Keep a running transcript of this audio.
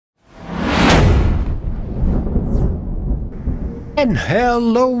And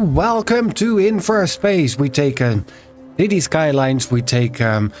hello, welcome to InfraSpace. We take city skylines, we take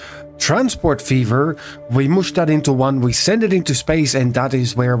transport fever, we mush that into one, we send it into space, and that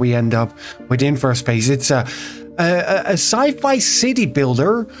is where we end up with InfraSpace. It's a sci-fi city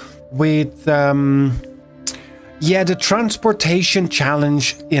builder with the transportation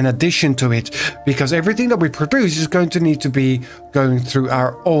challenge in addition to it, because everything that we produce is going to need to be going through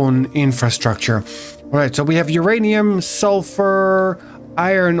our own infrastructure. All right, so we have uranium, sulfur,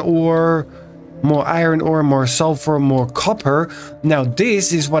 iron ore, more sulfur, more copper. Now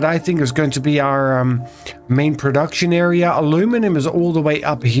this is what I think is going to be our main production area. Aluminum is all the way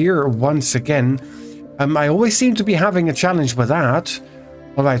up here once again. I always seem to be having a challenge with that.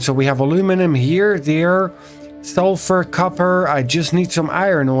 All right, so we have aluminum here, there, sulfur, copper. I just need some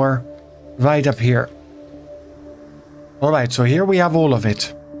iron ore right up here. All right, so here we have all of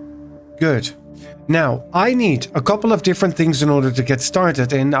it. Good. Now, I need a couple of different things in order to get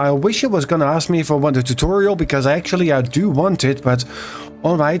started, and I wish it was going to ask me if I want a tutorial, because I do want it, but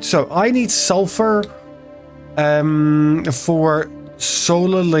alright, so I need sulfur for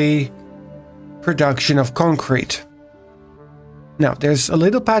solarly production of concrete. Now, there's a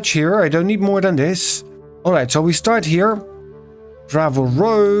little patch here, I don't need more than this. Alright, so we start here, gravel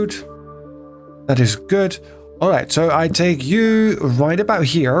road, that is good. Alright, so I take you right about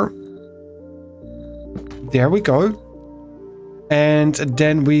here. There we go. And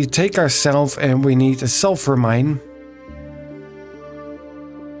then we take ourselves and we need a sulfur mine.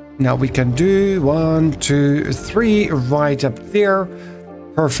 Now we can do 1, 2, 3 right up there.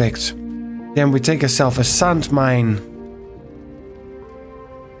 Perfect. Then we take ourselves a sand mine.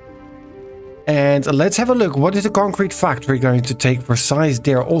 And let's have a look. What is the concrete factory going to take for size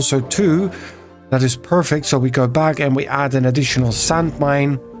there? Also 2. That is perfect. So we go back and we add an additional sand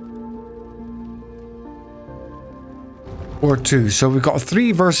mine. Or 2. So we've got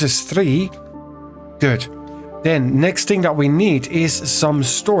 3 versus 3. Good. Then next thing that we need is some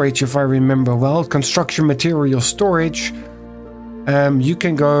storage, if I remember well. Construction material storage. You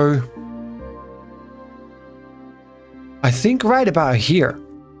can go, I think, right about here.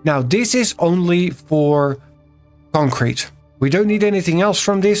 Now this is only for concrete. We don't need anything else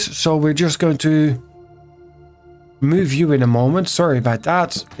from this, so we're just going to move you in a moment. Sorry about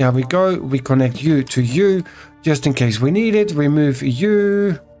that. There we go. We connect you to you just in case we need it. We move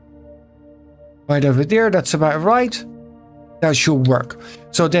you right over there. That's about right. That should work.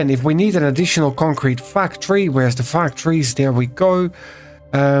 So then if we need an additional concrete factory, where's the factories? There we go.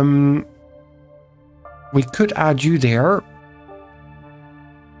 We could add you there,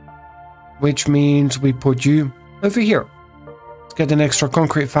 which means we put you over here. Let's get an extra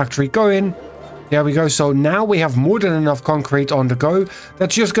concrete factory going. There we go. So now we have more than enough concrete on the go.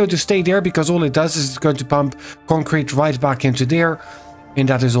 That's just going to stay there, because all it does is it's going to pump concrete right back into there. And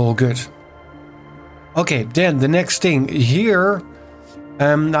that is all good. Okay, then the next thing here.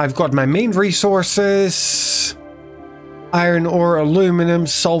 I've got my main resources. Iron ore, aluminum,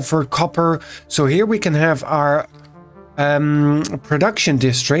 sulfur, copper. So here we can have our production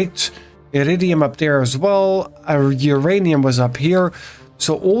district. Iridium up there as well. Our uranium was up here.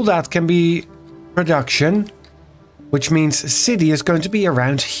 So all that can be production, which means city is going to be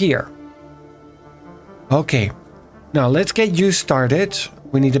around here. Okay, now let's get you started.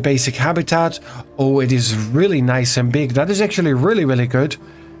 We need a basic habitat. Oh, it is really nice and big. That is actually really, really good.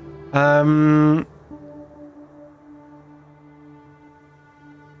 I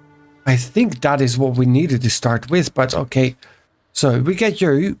think that is what we needed to start with, but okay. So we get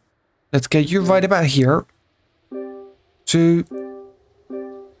you. Let's get you right about here. 2.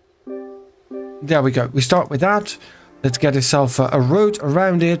 There we go. We start with that. Let's get ourselves a road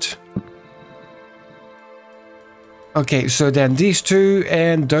around it. Okay, so then these 2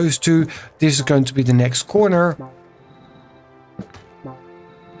 and those 2. This is going to be the next corner.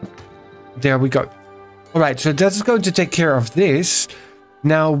 There we go. All right, so that's going to take care of this.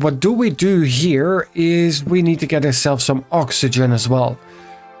 Now, what do we do here is we need to get ourselves some oxygen as well.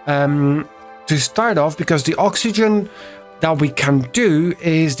 To start off, because the oxygen that we can do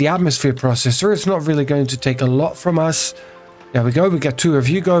is the atmosphere processor. It's not really going to take a lot from us. There we go. We get 2 of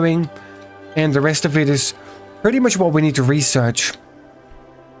you going. And the rest of it is pretty much what we need to research.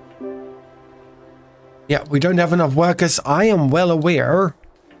 Yeah, we don't have enough workers. I am well aware.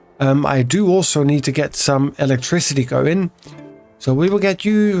 I do also need to get some electricity going. So we will get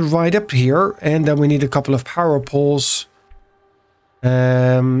you right up here. And then we need a couple of power poles.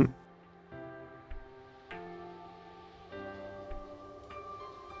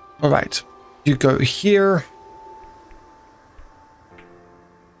 All right, you go here.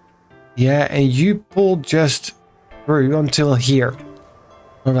 Yeah, and you pull just through until here.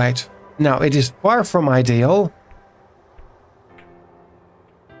 All right. Now, it is far from ideal.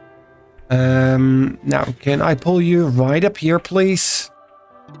 Now, can I pull you right up here, please?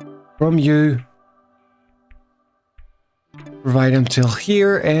 From you. Right until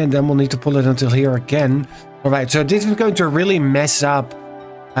here, and then we'll need to pull it until here again. All right, so this is going to really mess up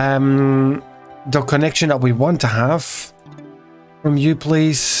the connection that we want to have. From you,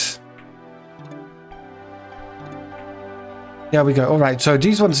 please. There we go. All right, so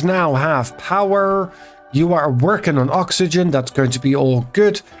these ones now have power. You are working on oxygen. That's going to be all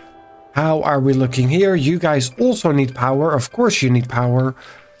good. How are we looking here? You guys also need power. Of course you need power.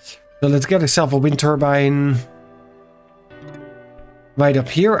 So let's get ourselves a wind turbine. Right up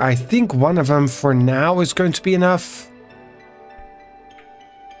here. I think one of them for now is going to be enough.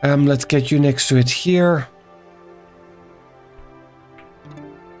 Let's get you next to it here.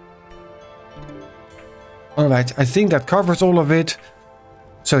 Alright, I think that covers all of it.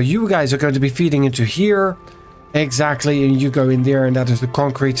 So you guys are going to be feeding into here. Exactly, and you go in there, and that is the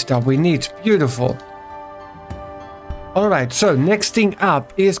concrete that we need. Beautiful. Alright, so next thing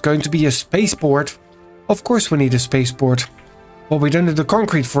up is going to be a spaceport. Of course we need a spaceport. Well, we don't need the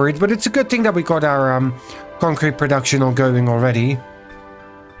concrete for it, but it's a good thing that we got our concrete production all going already.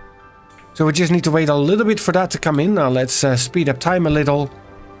 So we just need to wait a little bit for that to come in. Now let's speed up time a little.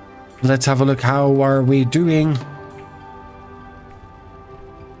 Let's have a look. How are we doing?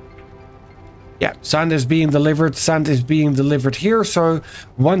 Yeah, sand is being delivered. Sand is being delivered here. So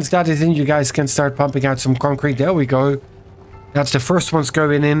once that is in, you guys can start pumping out some concrete. There we go. That's the first one's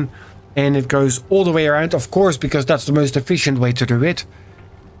going in. And it goes all the way around, of course, because that's the most efficient way to do it.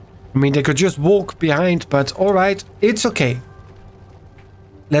 I mean, they could just walk behind, but all right, it's okay.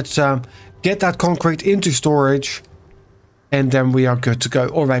 Let's get that concrete into storage. And then we are good to go.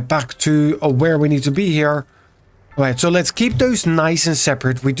 All right, back to where we need to be here. All right, so let's keep those nice and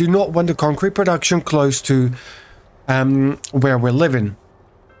separate. We do not want the concrete production close to where we're living.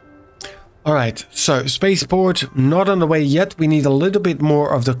 All right, so spaceport, not on the way yet. We need a little bit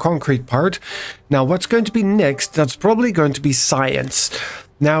more of the concrete part. Now, what's going to be next? That's probably going to be science.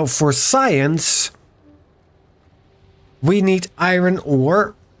 Now, for science, we need iron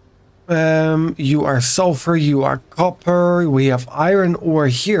ore. You are sulfur, you are copper. We have iron ore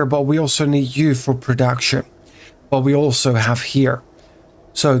here, but we also need you for production. But we also have here.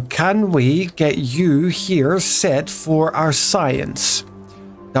 So can we get you here set for our science?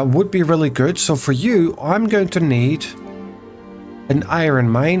 That would be really good. So for you, I'm going to need an iron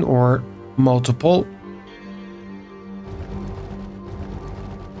mine or multiple.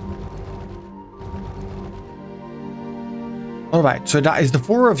 Alright, so that is the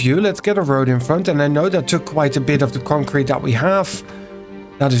 4 of you. Let's get a road in front. And I know that took quite a bit of the concrete that we have.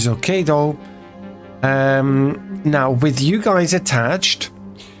 That is okay though. Now, with you guys attached,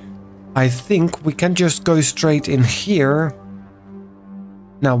 I think we can just go straight in here.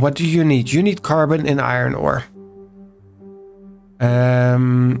 Now, what do you need? You need carbon and iron ore.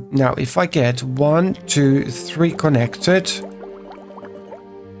 Now, if I get 1, 2, 3 connected,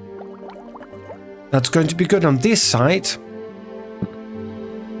 that's going to be good on this side.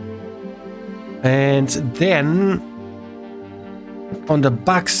 And then on the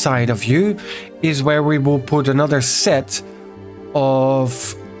back side of you is where we will put another set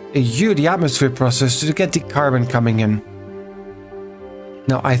of the atmosphere process to get the carbon coming in.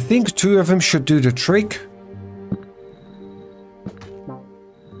 Now, I think 2 of them should do the trick.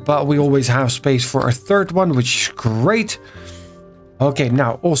 But we always have space for a 3rd one, which is great. Okay,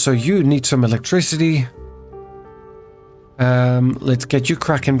 now also you need some electricity. Let's get you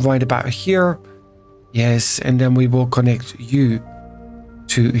cracking right about here. Yes, and then we will connect you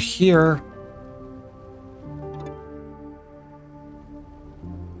to here.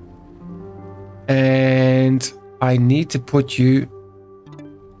 And I need to put you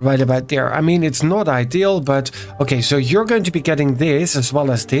right about there. I mean, it's not ideal, but okay, so you're going to be getting this as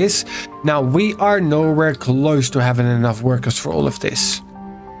well as this. Now, we are nowhere close to having enough workers for all of this.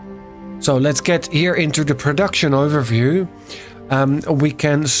 So let's get here into the production overview. We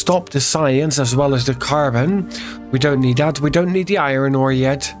can stop the science as well as the carbon. We don't need that. We don't need the iron ore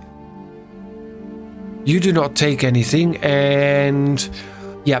yet. You do not take anything. And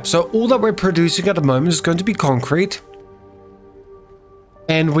yeah, so all that we're producing at the moment is going to be concrete.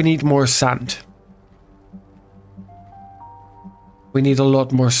 And we need more sand. We need a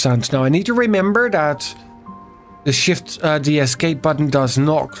lot more sand. Now, I need to remember that the escape button does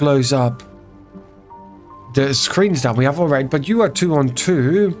not close up the screens that we have. All right, but you are 2 on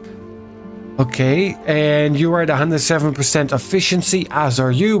 2. Okay, and you are at 107% efficiency, as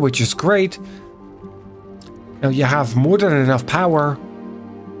are you, which is great. Now you have more than enough power.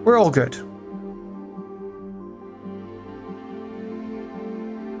 We're all good.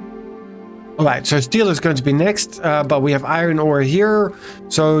 Alright, so steel is going to be next, but we have iron ore here,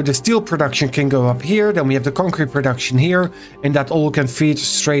 so the steel production can go up here, then we have the concrete production here, and that all can feed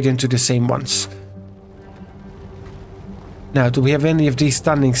straight into the same ones. Now, do we have any of these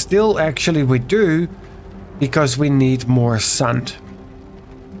standing still? Actually, we do, because we need more sand.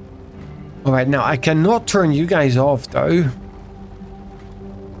 Alright, now I cannot turn you guys off, though.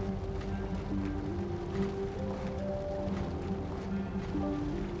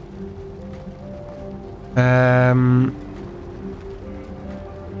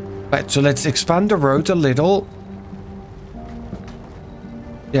 Right, so let's expand the road a little.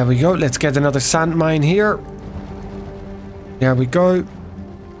 There we go. Let's get another sand mine here. There we go.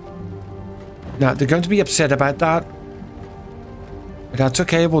 Now, they're going to be upset about that. But that's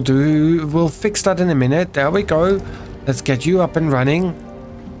okay. We'll fix that in a minute. There we go. Let's get you up and running.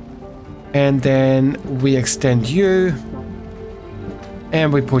 And then we extend you.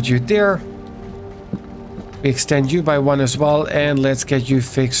 And we put you there. We extend you by one as well, and let's get you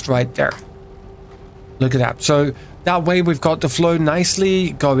fixed right there. Look at that. So that way we've got the flow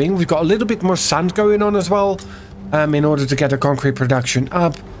nicely going. We've got a little bit more sand going on as well, in order to get the concrete production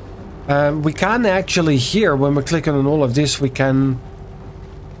up. We can actually here, when we're clicking on all of this, we can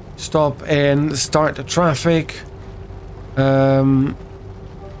stop and start the traffic.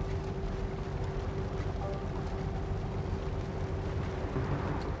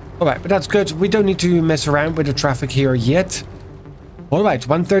 Alright, but that's good. We don't need to mess around with the traffic here yet. Alright,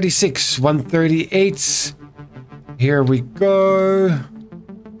 136, 138. Here we go.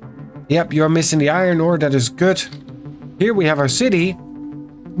 Yep, you're missing the iron ore. That is good. Here we have our city.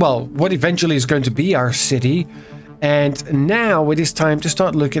 Well, what eventually is going to be our city. And now it is time to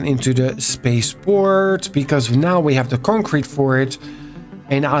start looking into the spaceport, because now we have the concrete for it.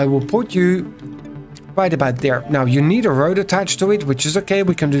 And I will put you right about there. Now you need a road attached to it, which is okay.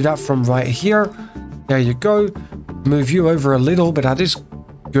 We can do that from right here. There you go. Move you over a little, but that is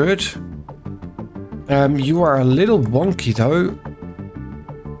good. You are a little wonky though.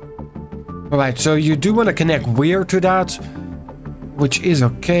 All right, so you do want to connect weir to that, which is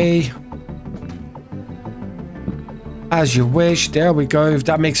okay. As you wish. There we go. If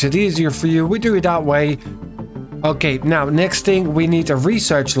that makes it easier for you, we do it that way. Okay, now next thing, we need a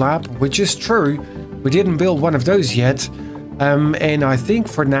research lab, which is true. We didn't build one of those yet. And I think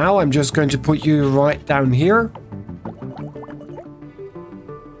for now, I'm just going to put you right down here.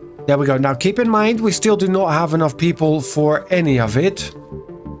 There we go. Now, keep in mind, we still do not have enough people for any of it.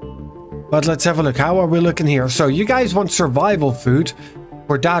 But let's have a look. How are we looking here? So you guys want survival food.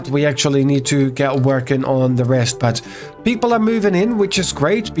 For that, we actually need to get working on the rest. But people are moving in, which is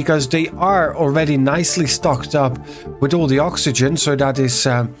great, because they are already nicely stocked up with all the oxygen. So that is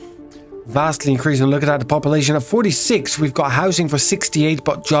vastly increasing. Look at that, the population of 46. We've got housing for 68,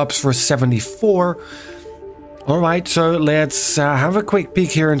 but jobs for 74. All right, so let's have a quick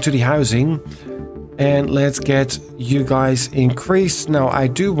peek here into the housing. And let's get you guys increased. Now, I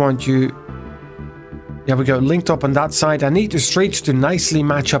do want you... There we go, linked up on that side. I need the streets to nicely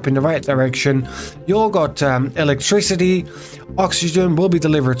match up in the right direction. You all got electricity. Oxygen will be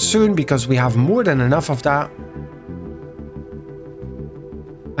delivered soon because we have more than enough of that.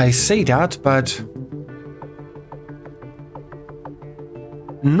 I say that, but...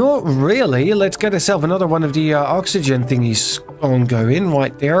 not really. Let's get ourselves another one of the oxygen thingies ongoing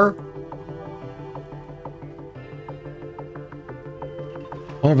right there.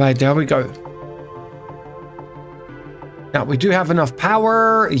 Alright, there we go. Now, we do have enough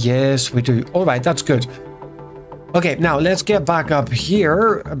power. Yes, we do. Alright, that's good. Okay, now let's get back up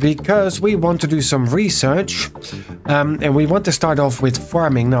here because we want to do some research. And we want to start off with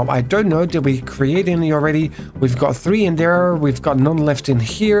farming. Now, I don't know, did we create any already? We've got 3 in there. We've got none left in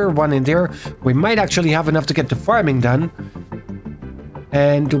here, 1 in there. We might actually have enough to get the farming done.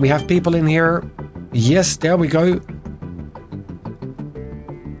 And do we have people in here? Yes, there we go.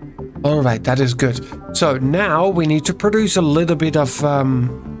 Alright, that is good. So now we need to produce a little bit of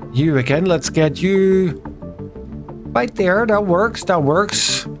you again. Let's get you right there. That works, that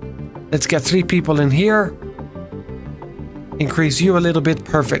works. Let's get 3 people in here. Increase you a little bit.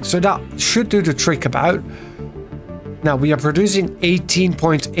 Perfect. So that should do the trick about. Now we are producing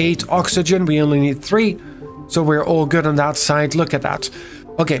 18.8 oxygen. We only need 3. So we're all good on that side. Look at that.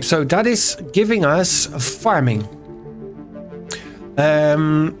 Okay, so that is giving us farming.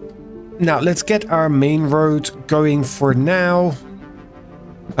 Now let's get our main road going for now.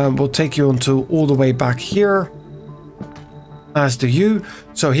 We'll take you until all the way back here. as do you.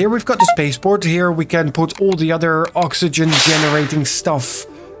 So here we've got the spaceport. Here we can put all the other oxygen generating stuff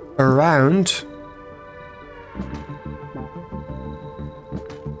around.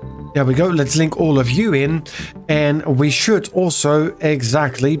 There we go. Let's link all of you in. And we should also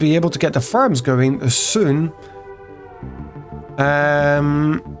exactly be able to get the farms going soon.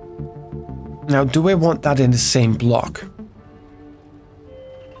 Now, do I want that in the same block?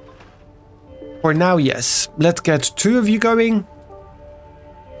 For now, yes. Let's get 2 of you going.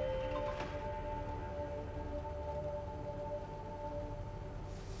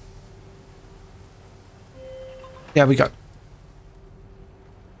 There we go.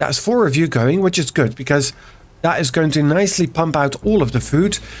 That's 4 of you going, which is good because that is going to nicely pump out all of the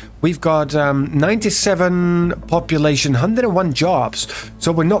food. We've got 97 population, 101 jobs.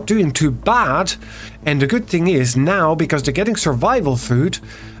 So we're not doing too bad. And the good thing is now, because they're getting survival food,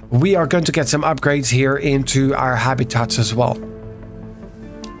 we are going to get some upgrades here into our habitats as well.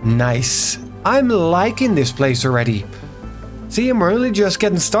 Nice. I'm liking this place already. See, and we're only just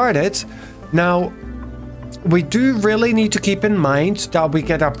getting started. Now, we do really need to keep in mind that we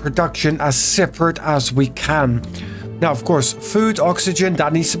get our production as separate as we can. Now, of course, food, oxygen,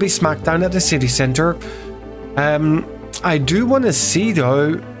 that needs to be smacked down at the city center. I do want to see,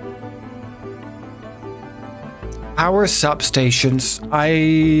 though, our substations.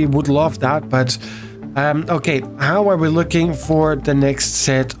 I would love that, but okay, how are we looking for the next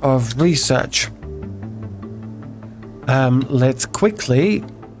set of research? Let's quickly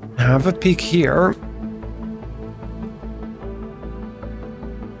have a peek here.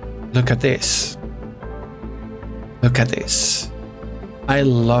 Look at this. Look at this. I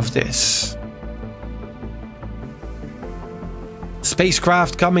love this.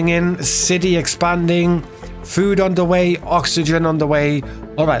 Spacecraft coming in, city expanding, food on the way, oxygen on the way.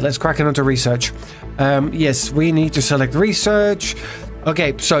 All right, let's crack into research. Yes, we need to select research.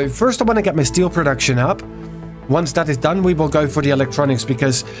 Okay, so first I want to get my steel production up. Once that is done, we will go for the electronics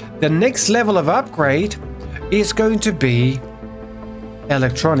because the next level of upgrade is going to be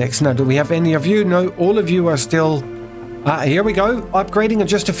electronics. Now, do we have any of you? No, all of you are still... here we go. Upgrading in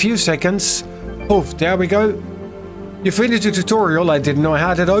just a few seconds. Poof, there we go. You finished the tutorial. I didn't know I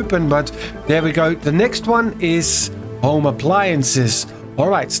had it open, but there we go. The next one is home appliances. All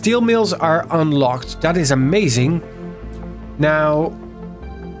right, steel mills are unlocked. That is amazing. Now,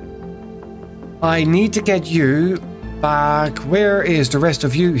 I need to get you back. Where is the rest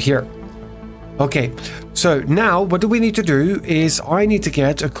of you? Here. Okay, so now what do we need to do is I need to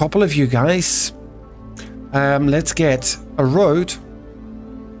get a couple of you guys. Let's get a road.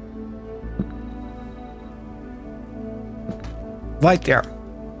 Right there.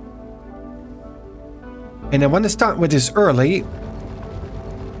 And I want to start with this early.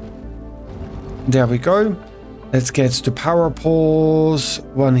 There we go. Let's get the power poles.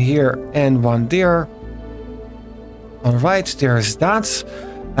 One here and one there. All right, there's that.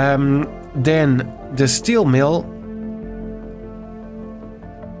 Then the steel mill.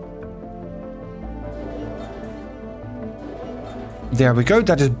 There we go.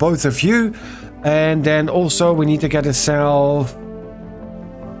 That is both of you. And then also we need to get a cell.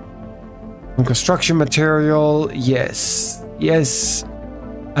 Construction material. Yes. Yes.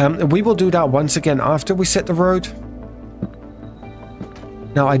 We will do that once again after we set the road.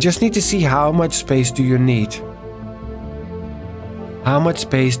 Now I just need to see how much space do you need. How much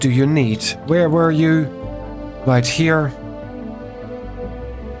space do you need? Where were you? Right here.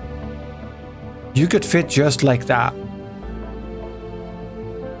 You could fit just like that.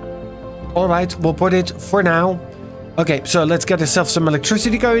 All right, we'll put it for now. Okay, so let's get ourselves some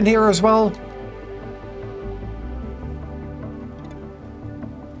electricity going here as well.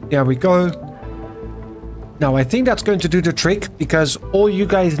 There we go. Now, I think that's going to do the trick because all you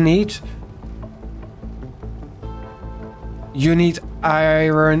guys need... You need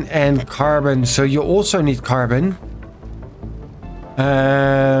iron and carbon, so you also need carbon.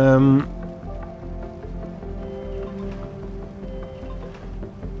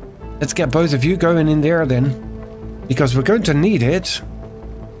 Let's get both of you going in there then, because we're going to need it.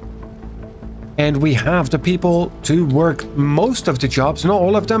 And we have the people to work most of the jobs, not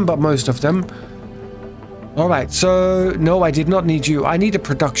all of them, but most of them. All right, so no, I did not need you. I need a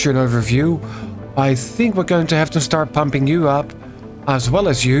production overview. I think we're going to have to start pumping you up, as well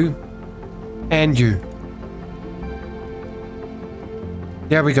as you and you.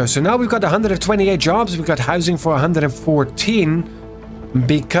 There we go. So now we've got 128 jobs. We've got housing for 114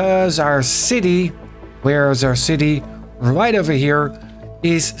 because our city, where is our city? Right over here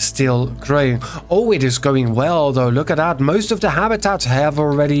is still growing. Oh, it is going well though. Look at that. Most of the habitats have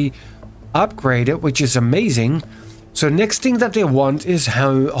already upgraded, which is amazing. So next thing that they want is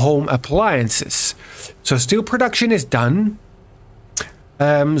home appliances. So steel production is done.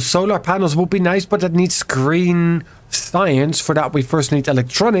 Solar panels would be nice, but that needs green science. For that we first need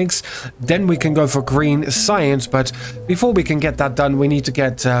electronics, then we can go for green science. But before we can get that done, we need to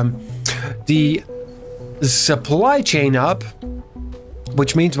get the supply chain up,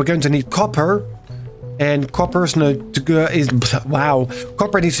 which means we're going to need copper. And copper copper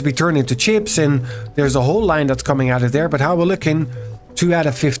needs to be turned into chips, and there's a whole line that's coming out of there. But how we're looking, 2 out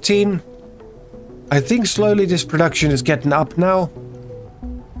of 15. I think slowly this production is getting up now.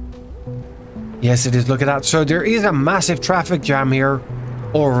 Yes, it is. Look at that. So there is a massive traffic jam here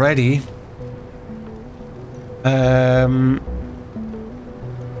already.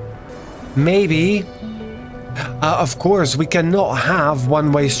 Maybe. Of course, we cannot have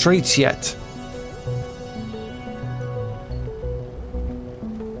one-way streets yet.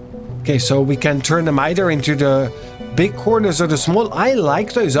 Okay, so we can turn them either into the big corners or the small. I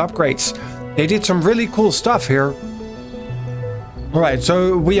like those upgrades. They did some really cool stuff here. Alright,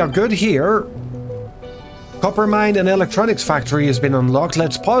 so we are good here. Copper mine and electronics factory has been unlocked.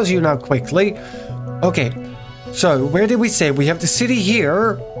 Let's pause you now quickly. Okay, so where did we say? We have the city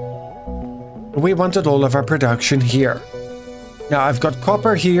here. We wanted all of our production here. Now I've got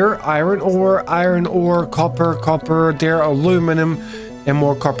copper here, iron ore, copper, there, aluminum, and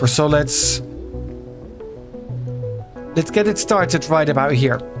more copper. So let's get it started right about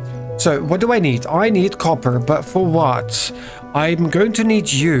here. So what do I need? I need copper, but for what? I'm going to need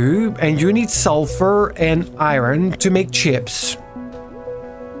you, and you need sulfur and iron to make chips.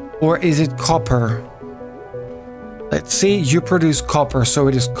 Or is it copper? Let's see, you produce copper, so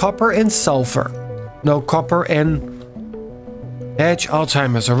it is copper and sulfur. No, copper and edge.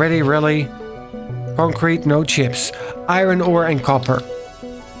 Alzheimer's already, really? Concrete, no chips. Iron ore and copper.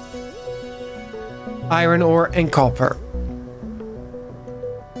 Iron ore and copper.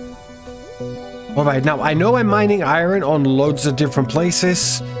 Alright, now I know I'm mining iron on loads of different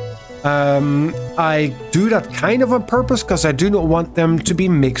places. I do that kind of on purpose because I do not want them to be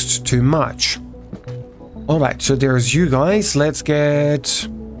mixed too much. Alright, so there's you guys. Let's get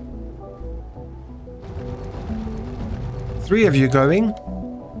 3 of you going.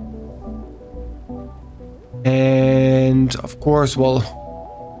 And of course we'll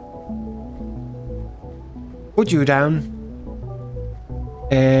put you down.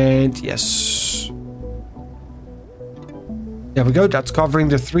 And yes. There we go. That's covering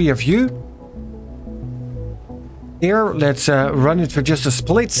the 3 of you. Here, let's run it for just a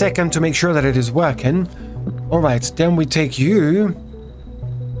split second to make sure that it is working. Alright, then we take you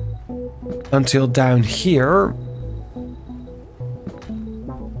until down here.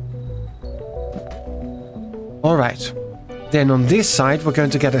 Alright, then on this side we're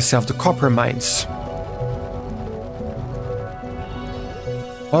going to get ourselves the copper mines.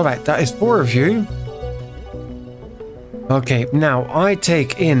 Alright, that is 4 of you. Okay, now I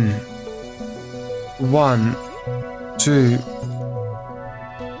take in 1, 2,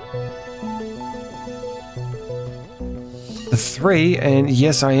 3, and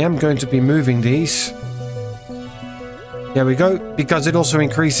yes, I am going to be moving these. There we go, because it also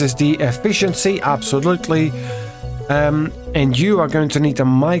increases the efficiency, absolutely. And you are going to need the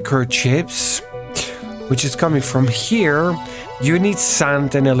microchips, which is coming from here. You need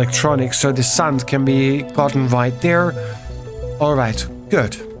sand and electronics, so the sand can be gotten right there. Alright,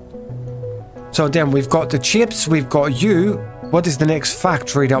 good. So then we've got the chips, we've got you. What is the next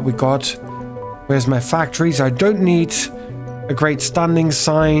factory that we got? Where's my factories? I don't need a great standing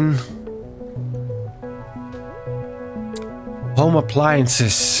sign. Home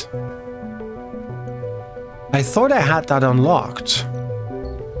appliances. I thought I had that unlocked.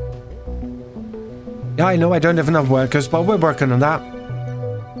 Yeah, I know I don't have enough workers, but we're working on that.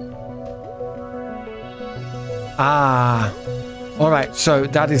 Ah. Alright, so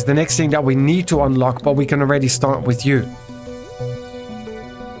that is the next thing that we need to unlock, but we can already start with you.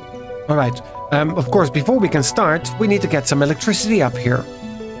 Alright. Of course, before we can start, we need to get some electricity up here.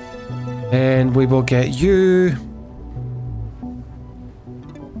 And we will get you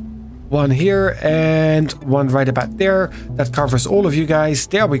 1 here and 1 right about there. That covers all of you guys.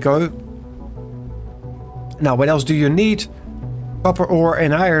 There we go. Now, what else do you need? Copper ore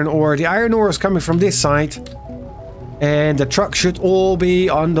and iron ore. The iron ore is coming from this side. And the truck should all be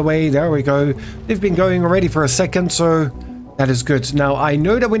on the way. There we go. They've been going already for a second, so that is good. Now, I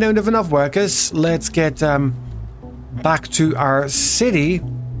know that we don't have enough workers. Let's get back to our city.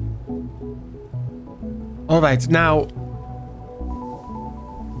 Alright, now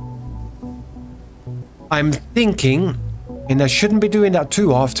I'm thinking, and I shouldn't be doing that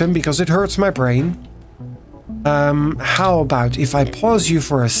too often because it hurts my brain. How about if I pause you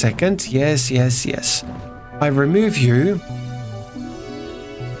for a second? Yes, yes, yes. I remove you.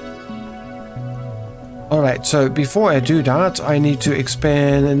 Alright, so before I do that, I need to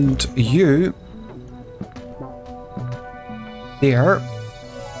expand you. There.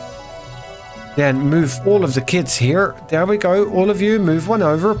 Then move all of the kids here. There we go. All of you, move one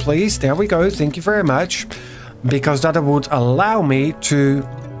over, please. There we go. Thank you very much. Because that would allow me to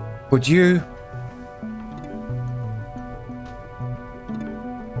put you...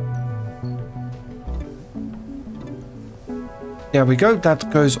 There we go. That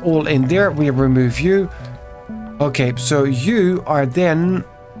goes all in there. We remove you. Okay, so you are then...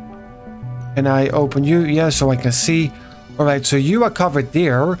 Can I open you? Yeah, so I can see. All right, so you are covered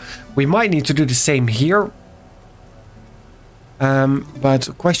there. We might need to do the same here. But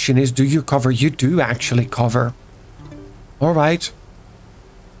the question is, do you cover? You do actually cover. All right.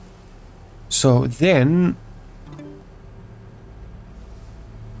 So then...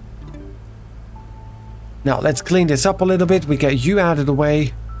 Now, let's clean this up a little bit. We get you out of the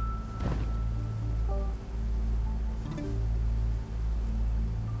way.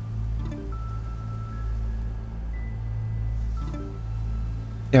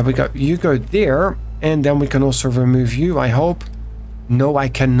 There we go. You go there. And then we can also remove you, I hope. No, I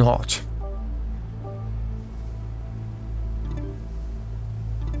cannot.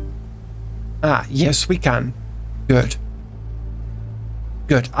 Ah, yes, we can. Good.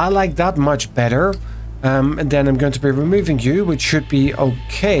 Good. I like that much better. And then I'm going to be removing you, which should be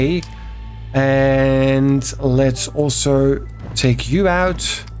okay. And let's also take you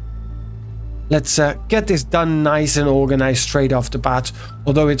out. Let's get this done nice and organized straight off the bat.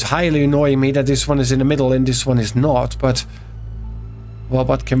 Although it's highly annoying me that this one is in the middle and this one is not. But, well,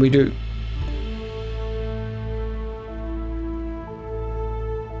 what can we do?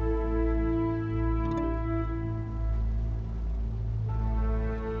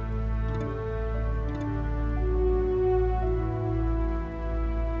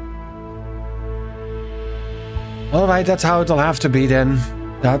 Alright, that's how it'll have to be then.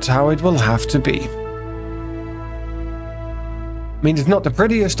 That's how it will have to be. I mean, it's not the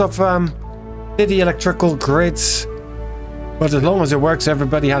prettiest of city electrical grids, but as long as it works,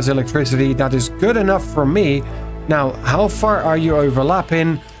 everybody has electricity. That is good enough for me. Now, how far are you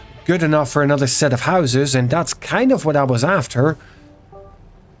overlapping? Good enough for another set of houses, and that's kind of what I was after.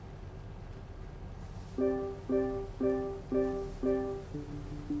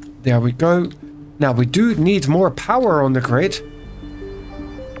 There we go. Now, we do need more power on the grid.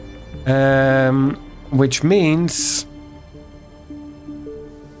 Which means...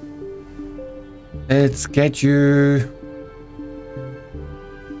 Let's get you...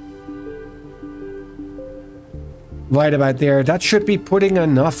 Right about there. That should be putting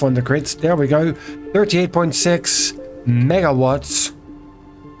enough on the grids. There we go. 38.6 megawatts.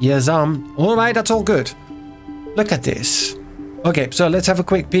 Yes, alright, that's all good. Look at this. Okay, so let's have a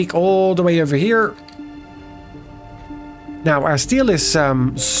quick peek all the way over here. Now, our steel is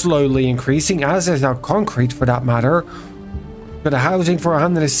slowly increasing, as is our concrete for that matter. Got a housing for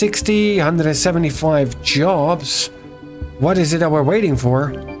 160, 175 jobs. What is it that we're waiting for?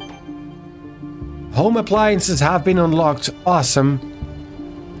 Home appliances have been unlocked. Awesome.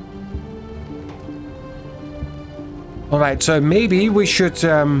 Alright, so maybe we should...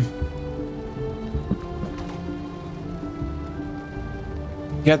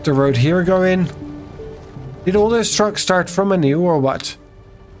 get the road here going. Did all those trucks start from anew or what?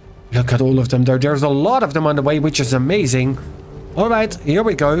 Look at all of them though. There's a lot of them on the way, which is amazing. Alright, here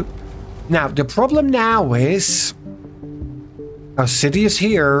we go. Now, the problem now is... our city is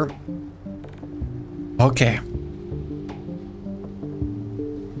here. Okay.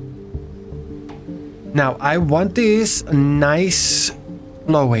 Now, I want this nice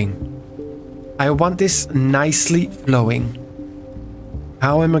flowing. I want this nicely flowing.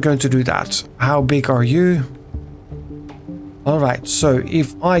 How am I going to do that? How big are you? Alright, so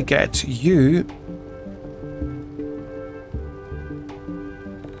if I get you...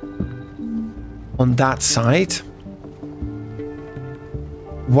 on that side...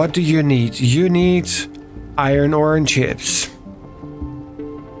 what do you need? You need iron ore and chips.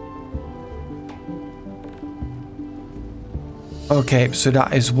 Okay, so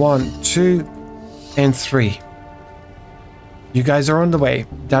that is 1, 2, and 3. You guys are on the way.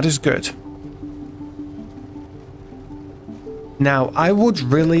 That is good. Now, I would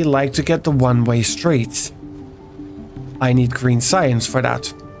really like to get the one-way streets. I need green science for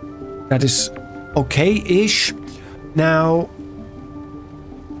that. That is okay-ish. Now,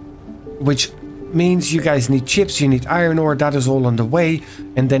 which means you guys need chips, you need iron ore, that is all on the way.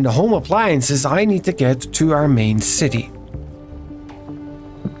 And then the home appliances I need to get to our main city.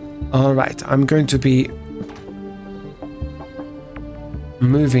 All right, I'm going to be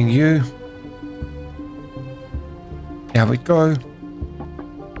moving you. There we go.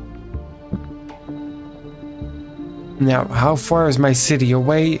 Now, how far is my city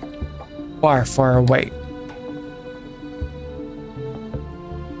away? Far, far away.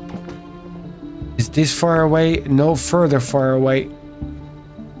 Is this far away? No, further far away.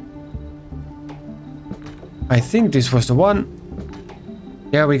 I think this was the one.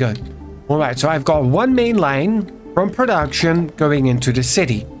 There we go. All right, so I've got one main line from production going into the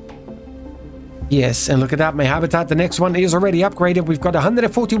city. Yes, and look at that, my habitat. The next one is already upgraded. We've got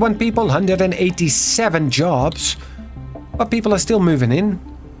 141 people, 187 jobs. But people are still moving in.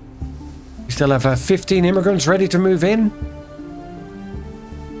 We still have 15 immigrants ready to move in.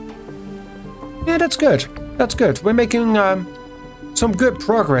 Yeah, that's good. That's good. We're making some good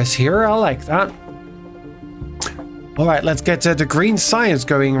progress here. I like that. All right, let's get the green science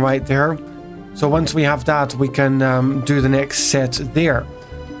going right there. So once we have that, we can do the next set there.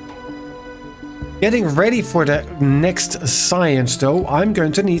 Getting ready for the next science, though, I'm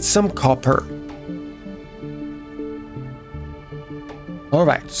going to need some copper. All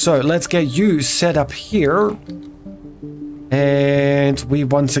right, so let's get you set up here. And we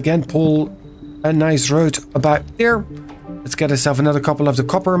once again pull a nice road about there. Let's get ourselves another couple of the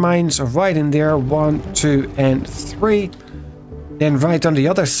copper mines right in there. 1, 2, and 3. Then right on the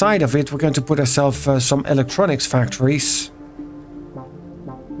other side of it, we're going to put ourselves some electronics factories.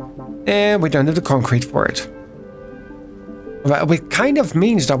 And we don't have the concrete for it. Right, which kind of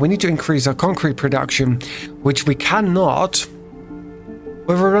means that we need to increase our concrete production, which we cannot.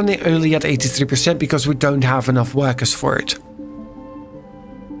 We're running only at 83% because we don't have enough workers for it.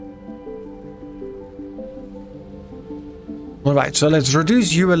 Alright, so let's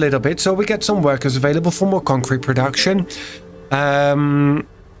reduce you a little bit so we get some workers available for more concrete production.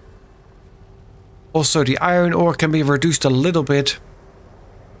 Also, the iron ore can be reduced a little bit.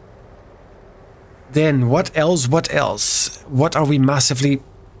 Then what else? What else? What are we massively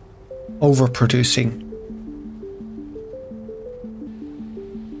overproducing?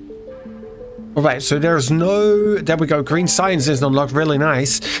 Alright, so there's no... There we go, green science is unlocked, really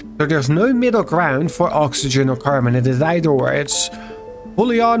nice. So there's no middle ground for oxygen or carbon. It is either or. It's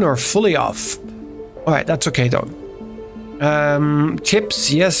fully on or fully off. Alright, that's okay though.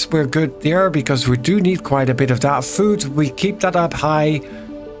 Chips, yes, we're good there because we do need quite a bit of that. Food, we keep that up high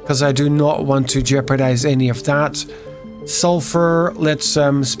because I do not want to jeopardize any of that. Sulfur, let's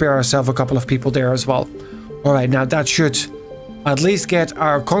spare ourselves a couple of people there as well. Alright, now that should at least get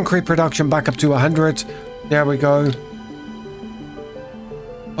our concrete production back up to 100. There we go.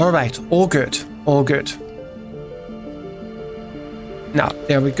 Alright, all good. All good. Now,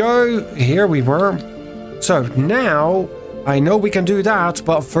 there we go. Here we were. So now, I know we can do that,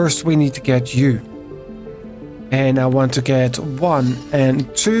 but first we need to get you. And I want to get 1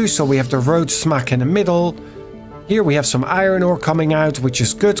 and 2, so we have the road smack in the middle. Here we have some iron ore coming out, which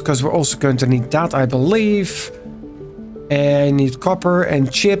is good, because we're also going to need that, I believe. And I need copper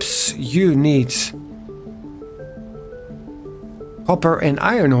and chips. You need copper and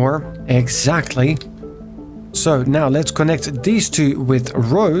iron ore. Exactly. So now let's connect these two with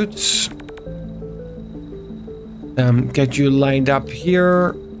roads. Get you lined up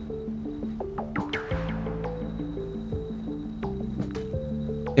here.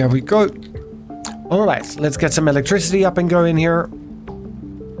 There we go. All right, let's get some electricity up and going here.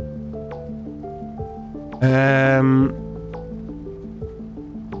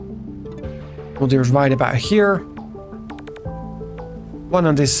 Well, there's right about here. 1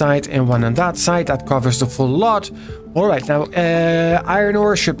 on this side and 1 on that side. That covers the full lot. All right, now iron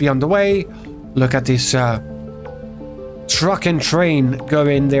ore should be on the way. Look at this truck and train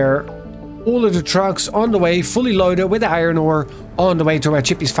going there. All of the trucks on the way, fully loaded with iron ore, on the way to our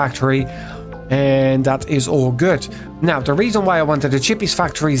Chippies factory. And that is all good. Now, the reason why I wanted the Chippies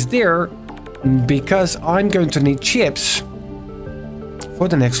factories there, because I'm going to need chips for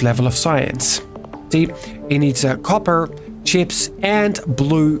the next level of science. See, it needs copper, chips, and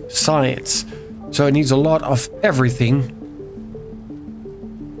blue science. So it needs a lot of everything.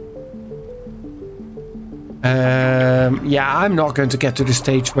 Yeah, I'm not going to get to the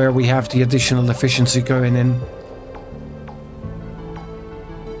stage where we have the additional efficiency going in.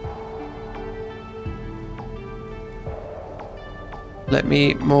 Let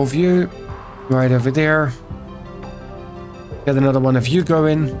me move you right over there. Get another one of you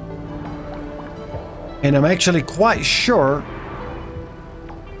going. And I'm actually quite sure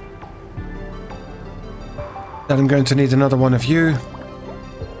Then I'm going to need another one of you.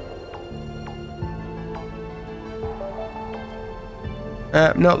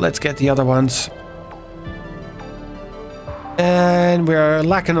 No, let's get the other ones. And we're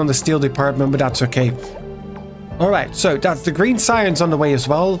lacking on the steel department, but that's okay. Alright, so that's the green science on the way as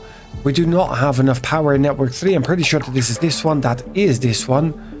well. We do not have enough power in network 3. I'm pretty sure that this is this one. That is this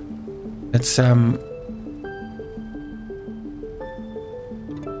one. Let's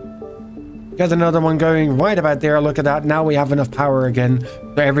get another one going right about there. Look at that. Now we have enough power again.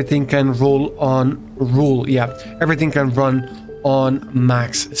 So everything can everything can run on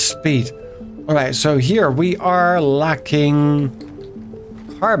max speed. Alright, so here we are lacking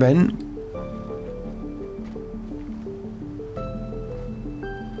carbon.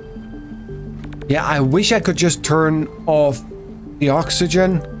 Yeah, I wish I could just turn off the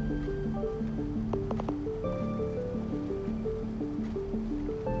oxygen.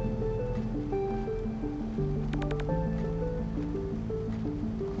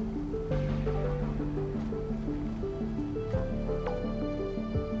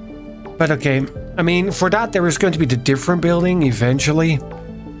 But okay, I mean, for that there is going to be the different building eventually.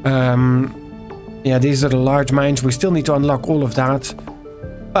 Yeah, these are the large mines. We still need to unlock all of that.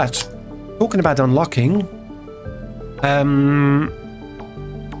 But talking about unlocking,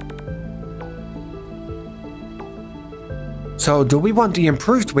 so do we want the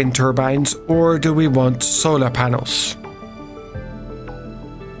improved wind turbines or do we want solar panels?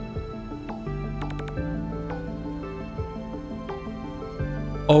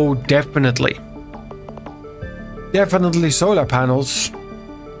 Oh, definitely. Definitely solar panels.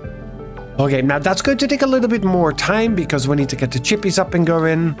 Okay, now that's going to take a little bit more time because we need to get the chippies up and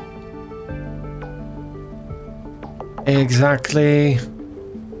going. Exactly.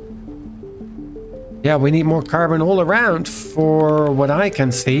 Yeah, we need more carbon all around for what I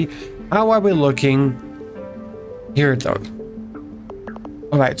can see. How are we looking here though?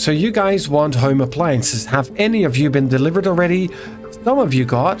 Alright, so you guys want home appliances. Have any of you been delivered already? Some of you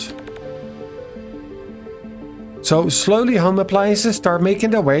got. So slowly home appliances start making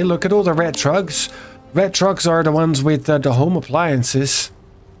their way. Look at all the red trucks. Red trucks are the ones with the home appliances.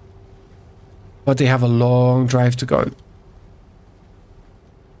 But they have a long drive to go.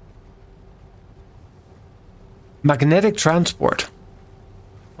 Magnetic transport.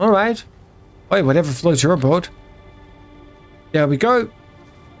 Alright. Wait, whatever floats your boat. There we go.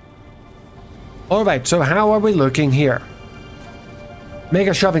 Alright, so how are we looking here?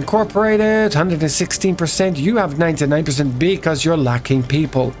 Mega Shop Incorporated, 116%. You have 99% because you're lacking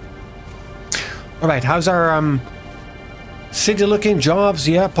people. Alright, how's our city looking? Jobs,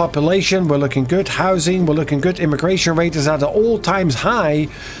 yeah. Population, we're looking good. Housing, we're looking good. Immigration rate is at an all-time high.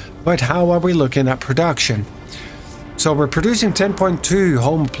 But how are we looking at production? So we're producing 10.2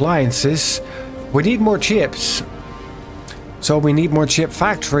 home appliances. We need more chips. So we need more chip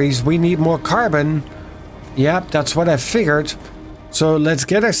factories. We need more carbon. Yep, that's what I figured. So let's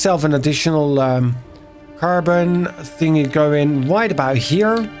get ourselves an additional carbon thingy going right about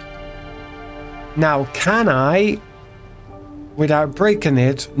here. Now, can I, without breaking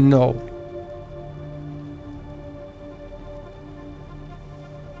it? No.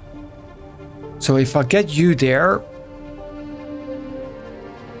 So if I get you there.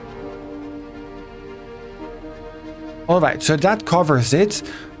 Alright, so that covers it.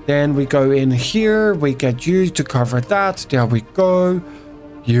 Then we go in here, we get you to cover that. There we go.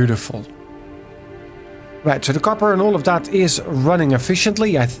 Beautiful. Right, so the copper and all of that is running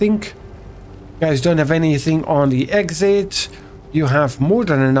efficiently, I think. You guys don't have anything on the exit. You have more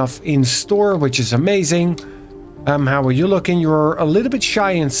than enough in store, which is amazing. How are you looking? You're a little bit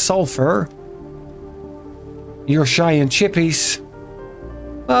shy in sulfur. You're shy in chippies.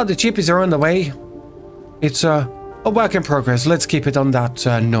 Well, the chippies are on the way. It's a work in progress. Let's keep it on that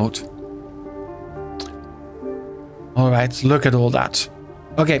note. Alright, look at all that.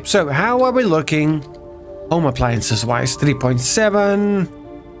 Okay, so how are we looking home appliances wise? 3.7.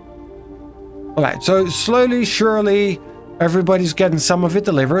 Alright, so slowly, surely, everybody's getting some of it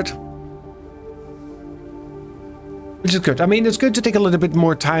delivered. Which is good. I mean, it's good to take a little bit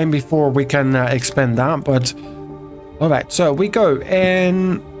more time before we can expand that, but... Alright, so we go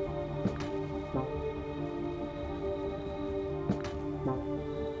and...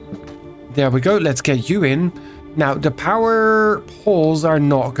 There we go. Let's get you in. Now, the power poles are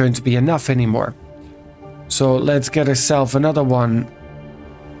not going to be enough anymore. So let's get ourselves another one.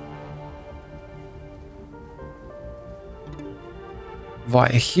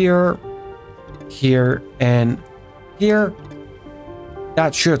 Right here, here, and here.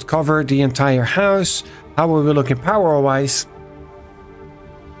 That should cover the entire house. How are we looking power-wise?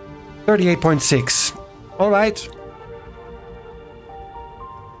 38.6. All right.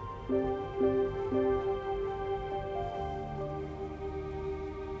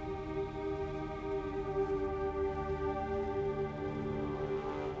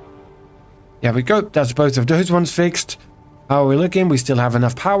 There we go. That's both of those ones fixed. How are we looking? We still have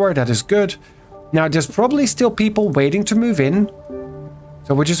enough power. That is good. Now, there's probably still people waiting to move in.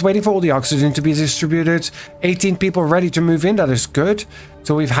 So we're just waiting for all the oxygen to be distributed. 18 people ready to move in. That is good.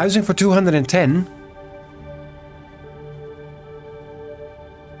 So we have housing for 210.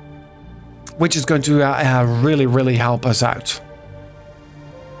 Which is going to really, really help us out.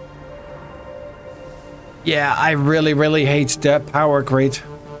 Yeah, I really, really hate the power grid.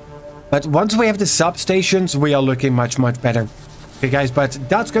 But once we have the substations, we are looking much, much better. Okay, guys, but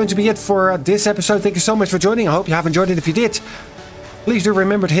that's going to be it for this episode. Thank you so much for joining. I hope you have enjoyed it. If you did, please do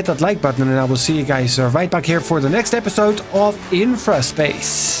remember to hit that like button, and I will see you guys right back here for the next episode of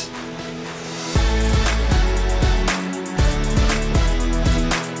InfraSpace.